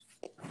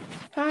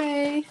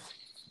Hi.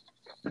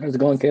 How's it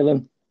going,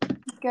 Caleb?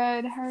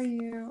 Good. How are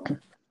you?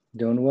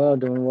 Doing well,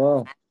 doing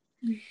well.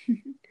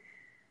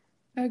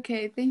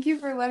 Okay, thank you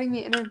for letting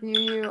me interview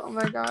you. Oh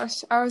my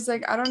gosh. I was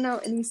like, I don't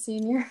know any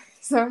senior,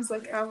 so I was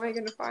like, how am I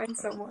gonna find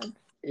someone?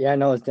 Yeah,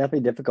 no, it's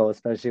definitely difficult,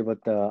 especially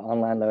with the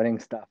online learning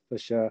stuff, for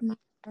sure.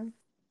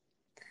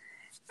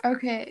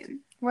 Okay,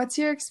 what's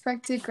your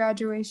expected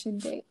graduation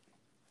date?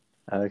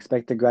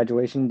 Expected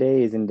graduation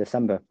day is in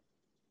December.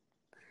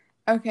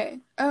 Okay.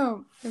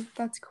 Oh,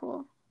 that's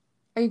cool.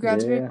 Are you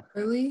graduating Yeah.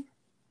 early?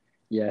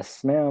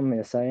 Yes, ma'am.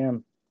 Yes, I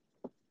am.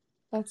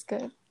 That's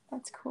good.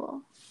 That's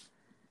cool.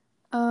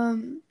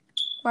 Um,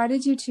 why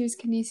did you choose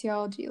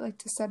kinesiology, like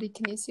to study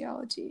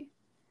kinesiology?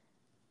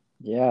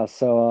 Yeah,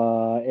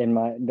 so in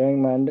my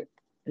during my under,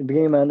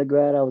 beginning of my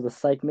undergrad, I was a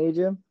psych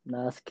major,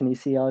 not a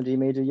kinesiology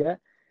major yet.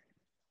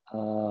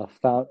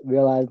 Found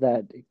realized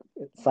that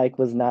psych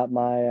was not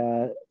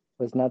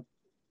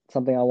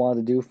something I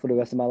wanted to do for the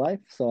rest of my life.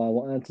 So I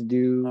wanted to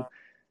do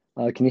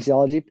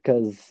kinesiology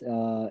because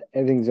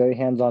everything's very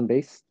hands-on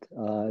based.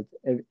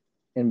 It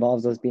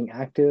involves us being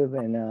active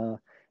and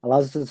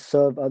allows us to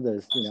serve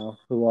others,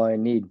 who are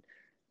in need.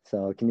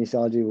 So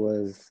kinesiology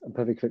was a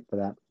perfect fit for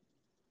that.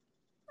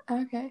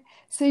 Okay.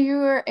 So you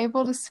were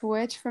able to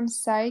switch from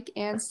psych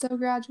and still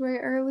graduate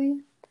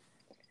early?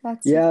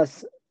 That's super.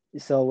 Yes.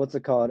 So what's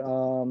it called?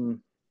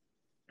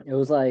 It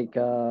was like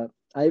I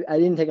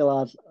didn't take a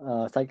lot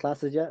of psych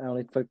classes yet. I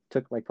only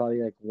took like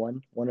probably like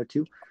one or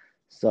two.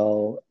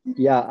 So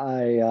yeah,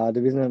 I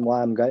the reason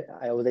why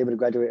I was able to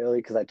graduate early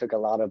because I took a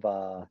lot of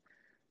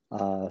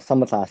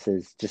summer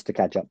classes just to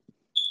catch up.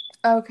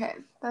 Okay,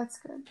 that's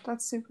good.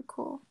 That's super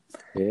cool.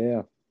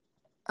 Yeah.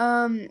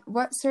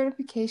 What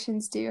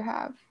certifications do you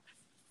have?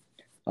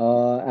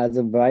 As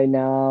of right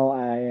now,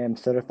 I am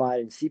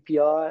certified in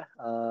CPR,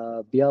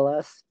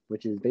 BLS,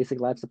 which is basic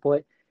life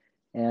support,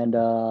 and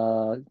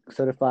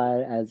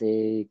certified as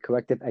a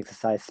corrective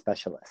exercise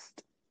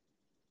specialist.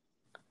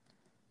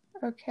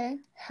 Okay.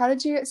 How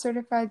did you get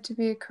certified to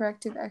be a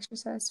corrective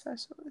exercise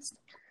specialist?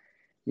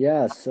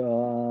 Yeah,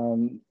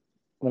 so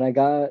when I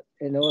got,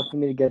 in order for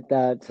me to get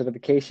that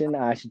certification,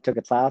 I actually took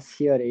a class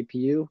here at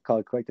APU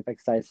called Corrective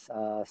Exercise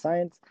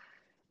Science.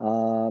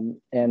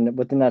 And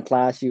within that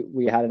class,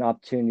 we had an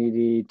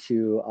opportunity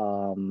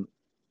to,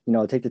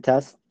 take the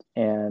test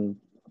and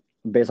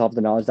based off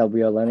the knowledge that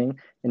we are learning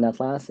in that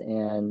class,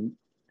 and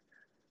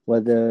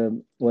whether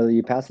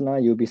you pass or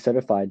not, you'll be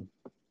certified.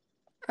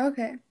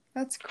 Okay,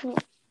 that's cool.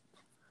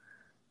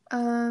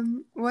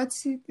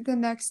 What's the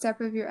next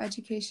step of your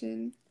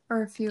education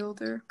or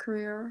field or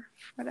career or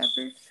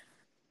whatever?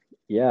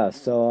 Yeah,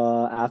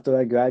 so after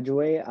I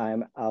graduate,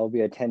 I'll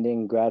be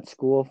attending grad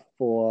school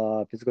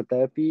for physical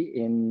therapy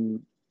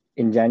in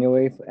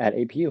January at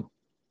APU.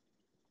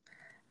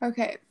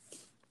 Okay.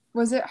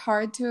 Was it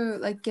hard to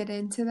like get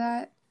into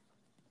that?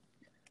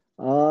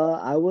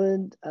 I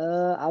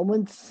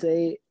wouldn't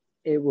say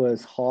it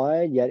was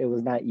hard, yet it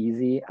was not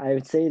easy. I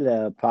would say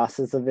the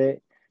process of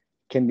it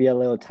can be a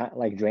little time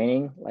like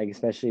draining, like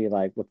especially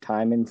like with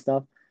time and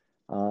stuff.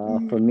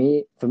 Mhm. For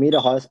me, the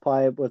hardest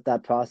part with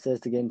that process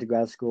to get into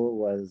grad school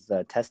was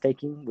test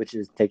taking, which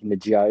is taking the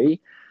GRE.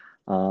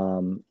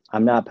 I'm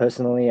not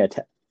personally a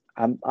te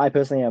I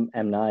personally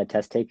am not a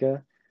test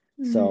taker,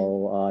 Mhm.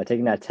 so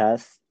taking that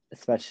test,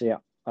 especially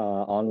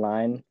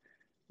online,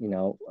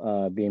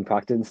 being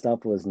proctored and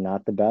stuff was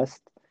not the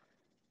best.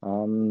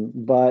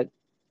 But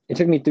it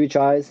took me 3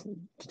 tries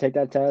to take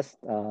that test.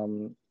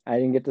 I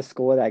didn't get the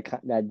score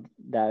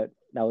that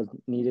was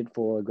needed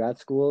for grad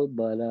school,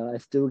 but I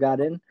still got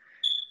in,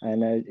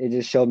 and it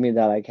just showed me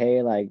that like,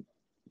 hey, like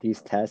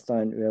these tests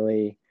aren't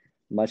really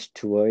much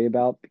to worry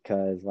about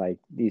because like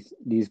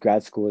these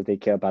grad schools they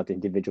care about the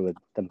individual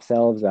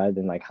themselves rather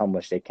than like how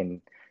much they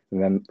can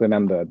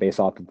remember based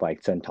off of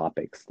like certain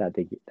topics that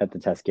the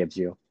test gives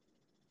you.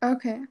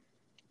 Okay,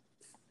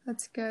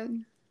 that's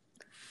good.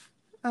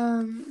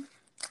 Um,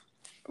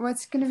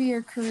 what's gonna be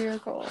your career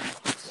goal?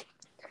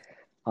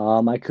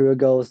 My career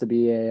goal is to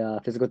be a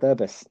physical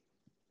therapist.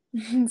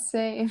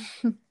 Same.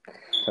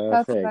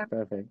 That's what Perfect, I'm.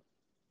 perfect.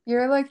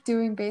 You're like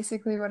doing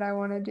basically what I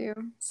want to do.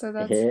 So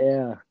that's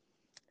Yeah.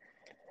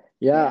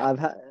 Yeah,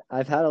 yeah.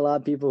 I've had a lot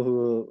of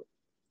people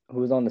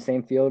who's on the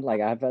same field.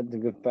 Like I've had the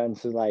good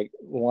friends who like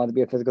wanted to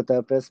be a physical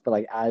therapist, but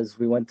like as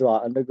we went through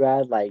our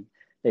undergrad, like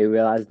they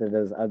realized that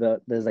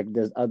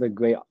there's other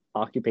great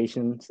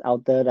occupations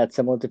out there that's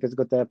similar to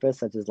physical therapists,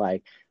 such as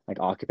like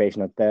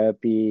occupational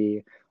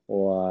therapy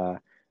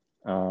or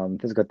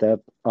physical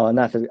therapy. Oh,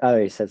 not physical. I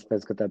already said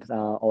physical therapist.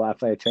 Or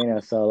athletic trainer.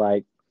 So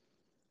like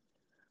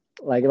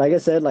I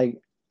said, like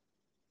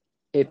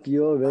if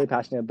you're really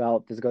passionate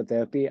about physical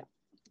therapy,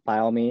 by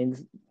all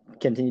means,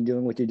 continue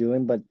doing what you're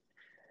doing. But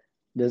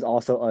there's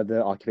also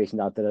other occupations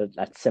out there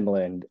that's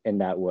similar in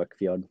that work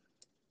field.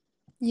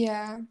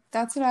 Yeah,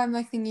 that's what I'm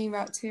like thinking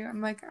about too.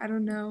 I'm like, I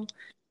don't know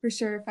for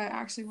sure if I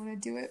actually want to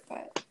do it,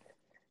 but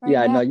right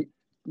Yeah, no, now,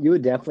 you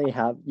would definitely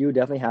have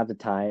the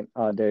time,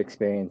 the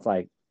experience,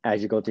 like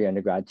as you go through your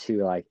undergrad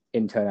to like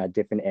intern at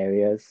different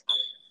areas.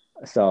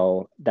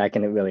 So that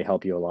can really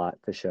help you a lot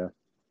for sure.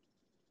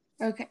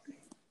 Okay.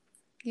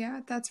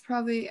 Yeah, that's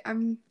probably,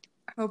 I'm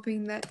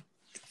hoping that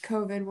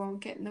COVID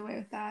won't get in the way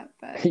with that,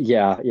 but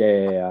Yeah.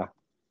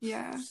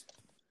 yeah.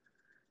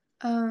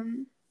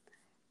 Um,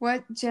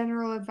 what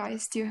general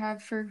advice do you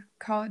have for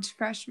college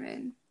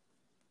freshmen?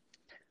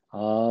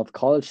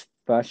 College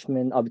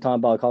freshmen, I'll be talking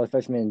about college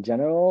freshmen in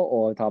general,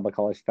 or talking about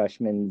college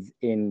freshmen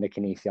in the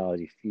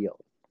kinesiology field.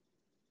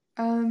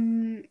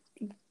 Um,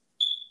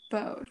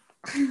 both.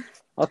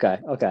 Okay.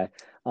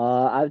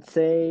 I'd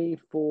say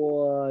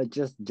for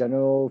just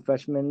general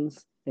freshmen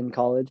in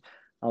college,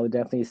 I would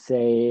definitely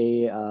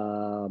say, you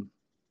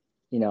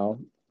know,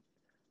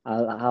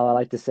 how I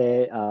like to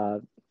say,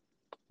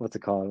 what's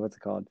it called? What's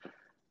it called?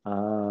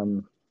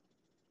 Um,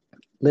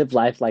 Live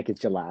life like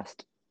it's your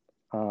last.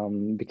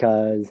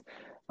 Because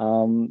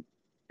um,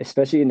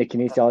 especially in the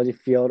kinesiology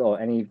field or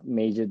any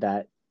major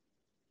that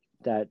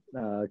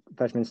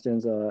freshman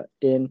students are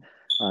in,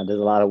 there's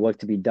a lot of work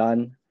to be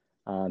done.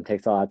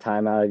 Takes a lot of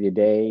time out of your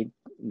day,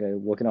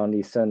 working on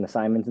these certain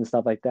assignments and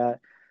stuff like that,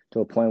 to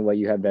a point where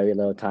you have very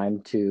little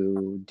time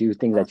to do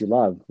things that you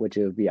love, which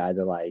would be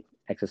either like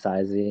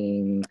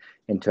exercising,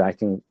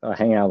 interacting,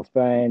 hanging out with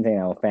friends, hanging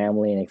out with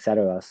family, and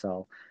etc.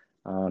 So,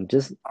 um,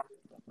 just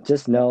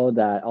just know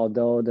that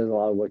although there's a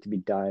lot of work to be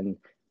done,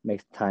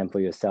 make time for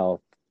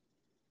yourself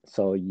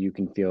so you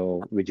can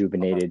feel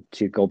rejuvenated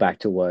to go back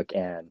to work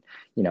and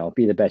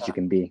be the best you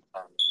can be.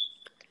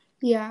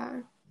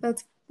 Yeah,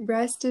 that's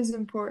rest is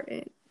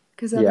important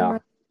because Yeah.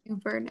 otherwise you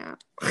burn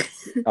out.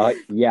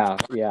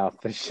 Yeah,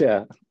 for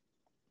sure.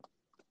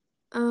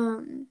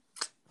 Um,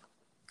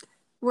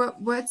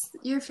 what's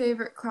your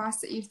favorite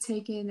class that you've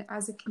taken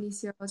as a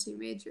kinesiology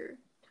major?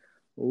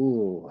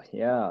 Ooh,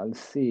 yeah. Let's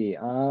see.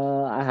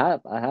 I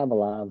have a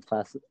lot of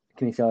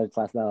kinesiology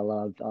class that I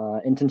loved.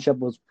 Internship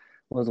was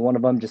one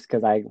of them, just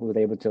because I was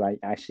able to like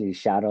actually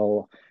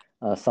shadow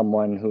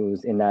someone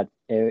who's in that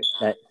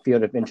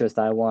field of interest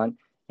I want,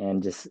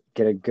 and just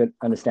get a good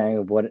understanding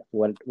of what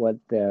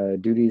the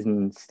duties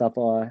and stuff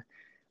are.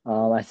 I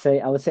would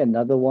say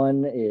another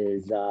one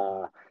is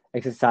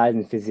exercise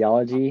and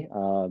physiology,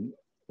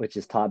 which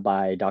is taught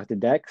by Dr.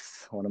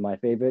 Dex, one of my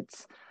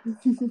favorites.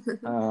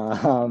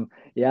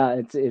 Yeah,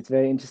 it's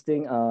very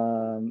interesting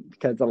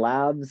because the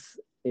labs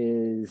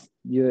is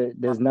you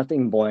there's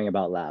nothing boring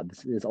about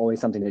labs. There's always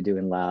something to do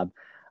in lab.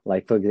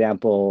 Like for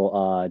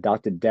example,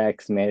 Dr.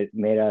 Dex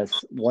made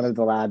us one of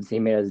the labs. He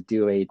made us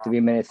do a 3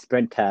 minute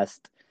sprint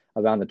test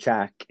around the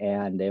track,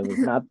 and it was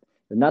not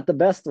the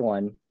best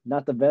one,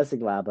 not the best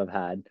lab I've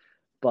had,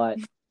 but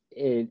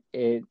it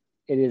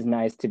is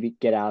nice to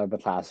get out of the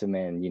classroom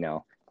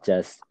and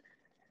just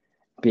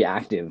be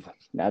active.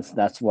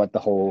 That's what the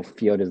whole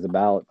field is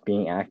about,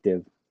 being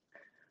active.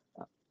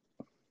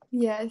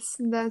 Yes,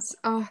 that's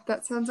oh,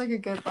 that sounds like a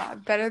good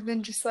lab. Better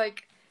than just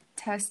like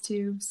test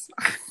tubes.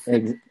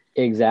 Ex-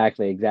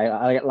 exactly.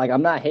 Like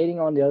I'm not hating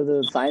on the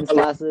other science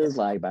classes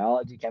like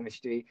biology,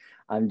 chemistry.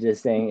 I'm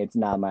just saying it's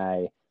not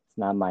my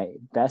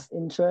best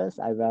interest.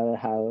 I'd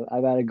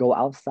rather go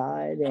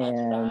outside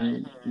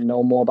and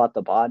know more about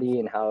the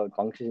body and how it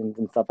functions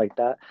and stuff like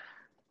that.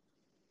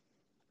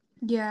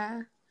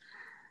 Yeah.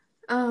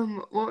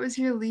 What was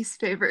your least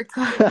favorite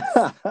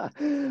class?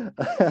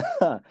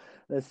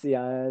 Let's see.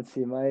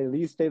 My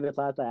least favorite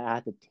class that I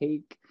had to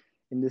take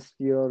in this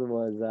field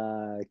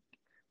was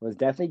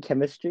definitely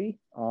chemistry.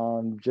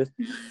 Just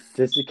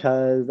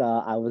because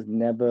I was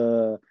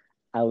never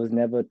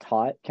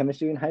taught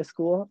chemistry in high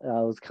school.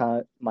 I was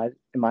kind of my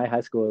in my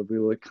high school we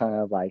would kind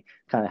of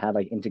have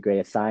like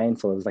integrated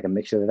science, so it was like a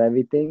mixture of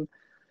everything.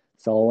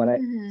 So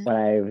Hmm. when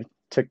I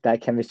took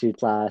that chemistry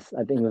class,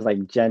 I think it was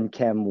like Gen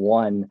Chem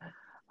 1,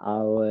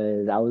 I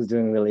was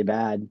doing really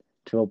bad,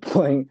 to a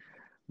point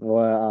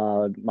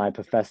where my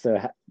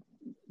professor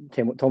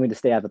told me to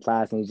stay out of the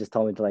class, and he just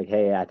told me to like,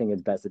 hey, I think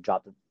it's best to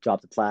drop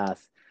the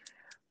class.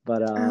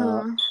 But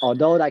Oh,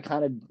 although that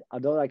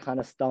kind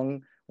of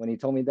stung when he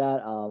told me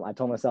that, I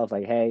told myself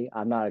like, hey,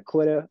 I'm not a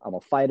quitter, I'm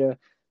a fighter.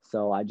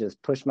 So I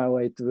just pushed my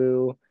way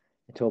through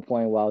to a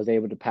point where I was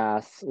able to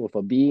pass with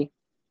a B,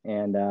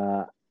 and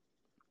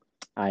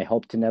I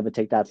hope to never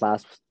take that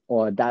class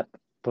or that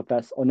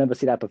professor, or never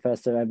see that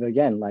professor ever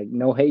again. Like,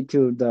 no hate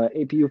to the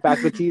APU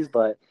faculties,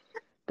 but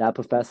that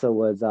professor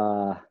was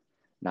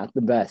not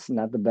the best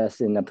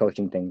in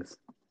approaching things.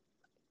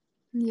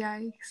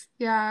 yikes.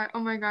 Yeah, oh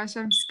my gosh,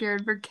 I'm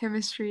scared for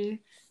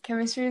chemistry.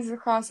 Chemistry is the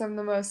class I'm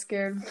the most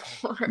scared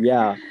for.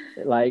 Yeah,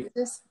 like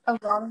Just a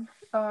lot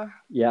of,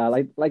 yeah,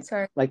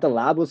 sorry. like the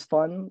lab was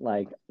fun.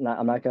 Like,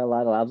 I'm not gonna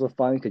lie, the labs were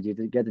fun because you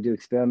get to do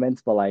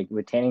experiments, but like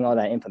retaining all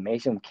that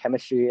information with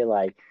chemistry,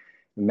 like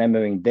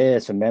remembering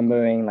this,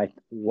 remembering like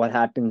what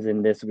happens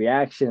in this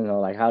reaction, or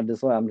like how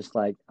this works. I'm just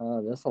like,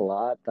 oh, there's a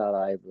lot that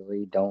I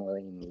really don't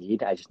really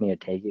need. I just need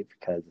to take it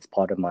because it's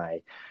part of my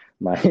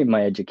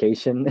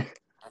education.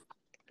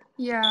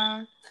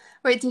 Yeah.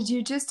 Wait, did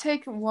you just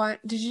take Chem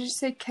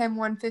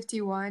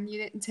 151? You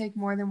didn't take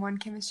more than one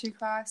chemistry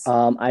class?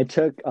 I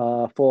took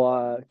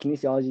for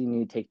kinesiology, you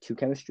need to take two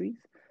chemistries.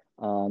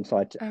 So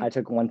Oh, I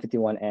took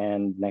 151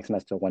 and next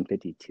semester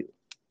 152.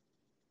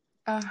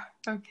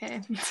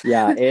 Okay.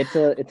 Yeah, it's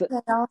a Okay,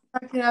 I'll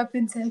suck it up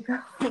and take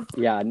off.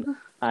 yeah.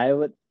 I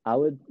would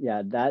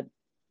yeah that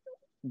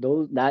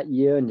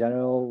year in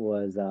general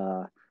was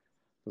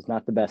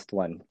not the best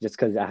one just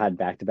because I had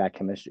back-to-back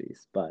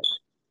chemistries, but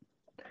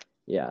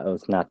yeah, it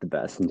was not the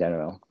best in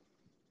general.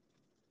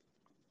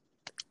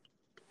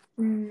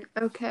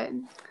 Okay.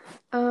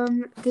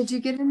 Did you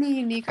get any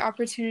unique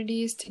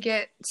opportunities to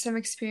get some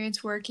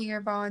experience working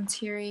or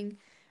volunteering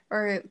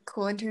or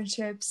cool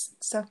internships,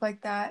 stuff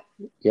like that?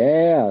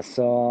 Yeah,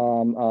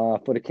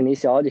 so for the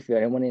kinesiology field,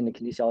 anyone in the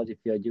kinesiology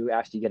field, you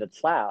actually get a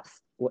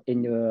class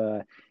in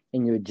your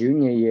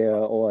junior year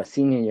or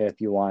senior year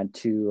if you want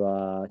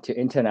to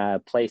intern at a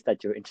place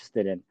that you're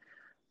interested in.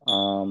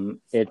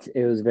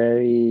 It was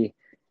very.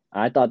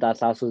 I thought that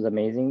class was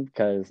amazing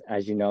because,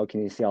 as you know,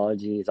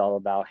 kinesiology is all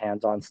about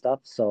hands-on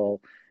stuff.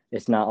 So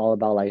it's not all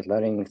about like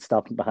learning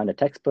stuff behind a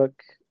textbook.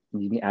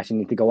 Actually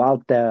need to go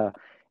out there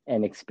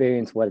and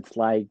experience what it's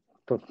like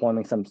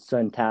performing some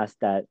certain tasks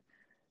that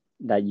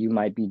you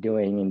might be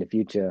doing in the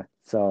future.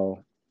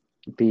 So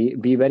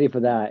be ready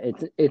for that.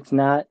 It's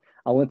not.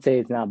 I wouldn't say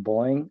it's not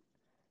boring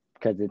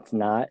because it's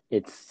not.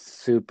 It's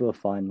super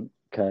fun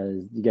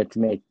because you get to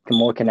make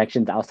more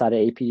connections outside of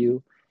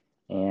APU,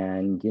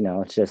 and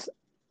it's just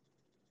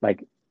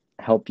like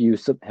help you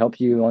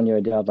on your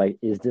idea of like,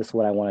 is this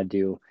what I want to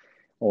do,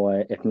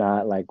 or if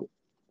not, like,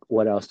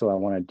 what else do I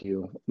want to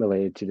do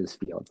related to this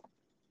field?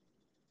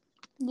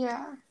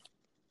 Yeah,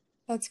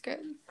 that's good.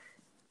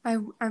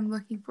 I'm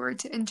looking forward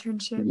to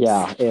internships.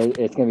 Yeah,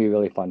 it's gonna be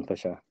really fun for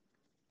sure.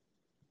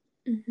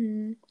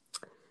 hmm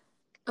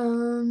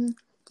Um,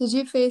 did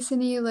you face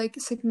any like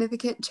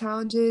significant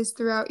challenges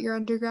throughout your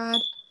undergrad?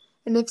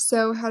 And if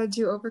so, how did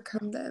you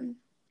overcome them?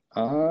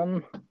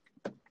 Um,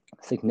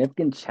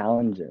 Significant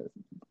challenges.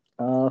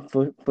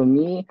 For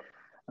me,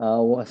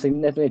 one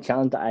significant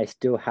challenge that I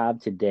still have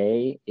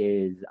today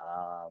is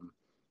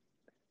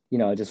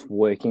just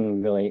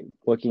working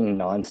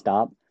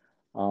nonstop.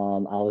 I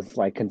was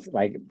like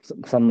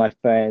some of my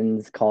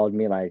friends called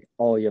me like,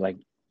 "Oh, you're like,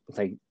 it's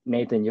like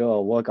Nathan, you're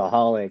a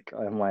workaholic."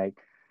 I'm like,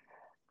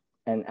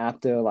 and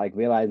after like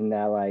realizing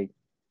that like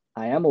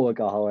I am a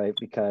workaholic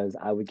because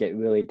I would get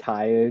really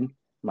tired,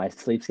 my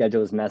sleep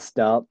schedule was messed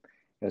up.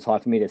 It was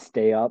hard for me to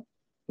stay up,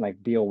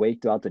 like be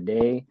awake throughout the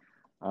day.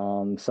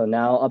 So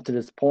now up to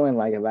this point,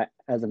 like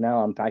as of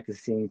now, I'm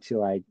practicing to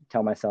like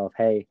tell myself,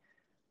 hey,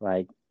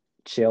 like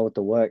chill with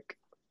the work,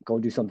 go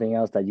do something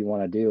else that you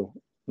want to do.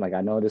 Like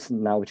I know this is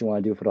not what you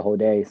want to do for the whole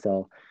day,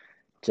 so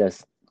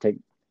just take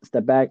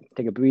step back,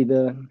 take a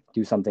breather,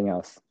 do something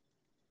else.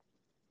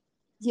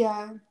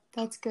 Yeah,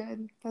 that's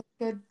good. That's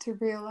good to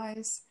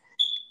realize.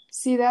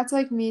 See, that's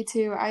like me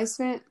too. I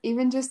spent,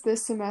 even just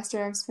this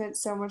semester, I've spent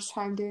so much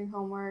time doing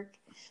homework,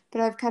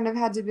 but I've kind of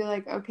had to be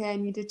like, okay, I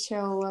need to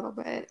chill a little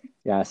bit.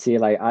 Yeah, see,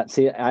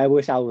 I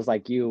wish I was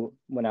like you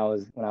when I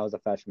was a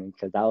freshman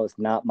because that was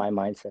not my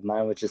mindset.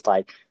 Mine was just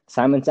like,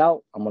 assignments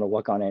out, I'm gonna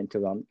work on it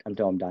until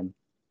I'm done.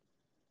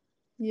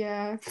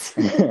 Yeah.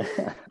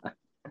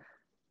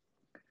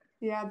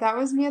 Yeah, that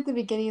was me at the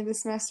beginning of the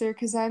semester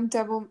because I'm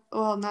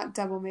well, not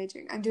double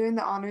majoring. I'm doing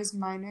the honors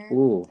minor.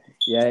 Ooh,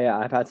 yeah.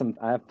 I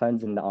have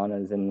friends in the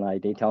honors and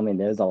like they tell me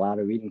there's a lot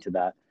of reading to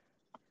that.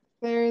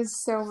 There is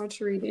so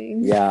much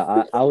reading.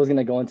 Yeah, I was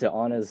gonna go into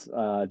honors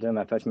during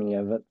my freshman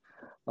year, but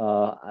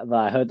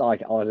I heard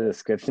like all the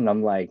description.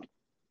 I'm like,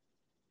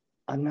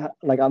 I'm not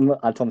like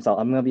I told myself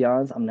I'm gonna be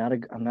honest. I'm not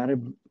a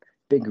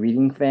big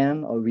reading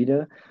fan or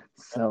reader,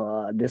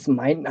 so this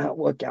might not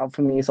work out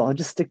for me. So I'll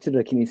just stick to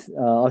the kines.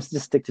 I'll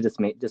just stick to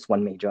this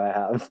one major I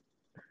have.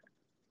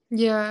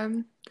 Yeah,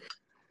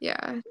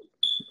 yeah.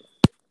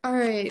 All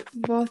right.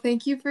 Well,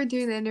 thank you for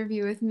doing the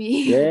interview with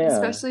me, Yeah,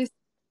 especially this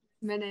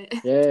minute.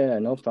 yeah,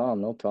 no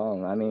problem, no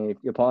problem. I mean,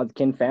 you're part of the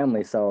kin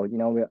family, so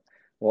we're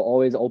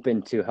always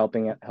open to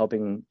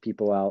helping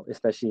people out,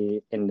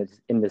 especially in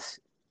this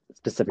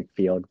specific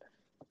field.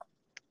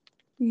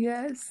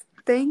 Yes.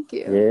 Thank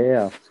you.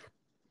 Yeah, Have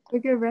a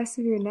good rest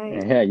of your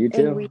night yeah, you and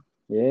too. week.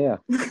 Yeah.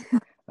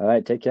 All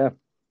right, take care.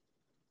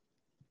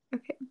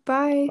 Okay.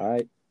 Bye.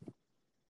 Bye.